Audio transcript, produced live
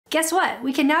Guess what?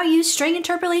 We can now use string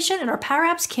interpolation in our Power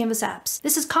Apps Canvas apps.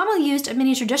 This is commonly used in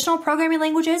many traditional programming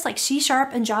languages like C#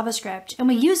 and JavaScript, and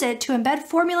we use it to embed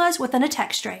formulas within a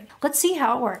text string. Let's see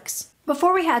how it works.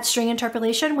 Before we had string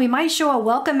interpolation, we might show a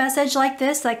welcome message like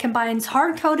this that combines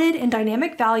hard-coded and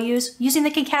dynamic values using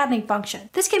the concatenate function.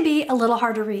 This can be a little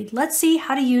hard to read. Let's see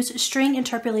how to use string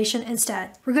interpolation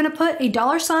instead. We're going to put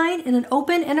a $sign in an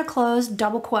open and a closed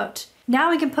double quote.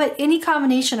 Now we can put any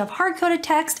combination of hard-coded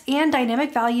text and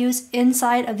dynamic values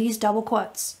inside of these double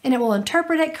quotes, and it will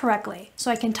interpret it correctly.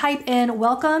 So I can type in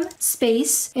welcome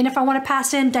space, and if I want to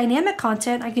pass in dynamic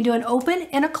content, I can do an open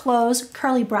and a close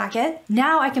curly bracket.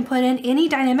 Now I can put in any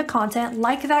dynamic content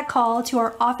like that call to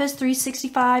our Office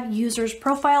 365 user's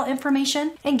profile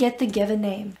information and get the given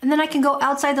name. And then I can go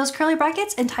outside those curly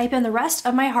brackets and type in the rest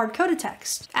of my hard-coded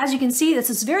text. As you can see, this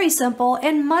is very simple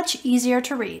and much easier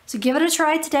to read. So give it a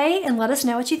try today and let us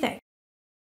know what you think.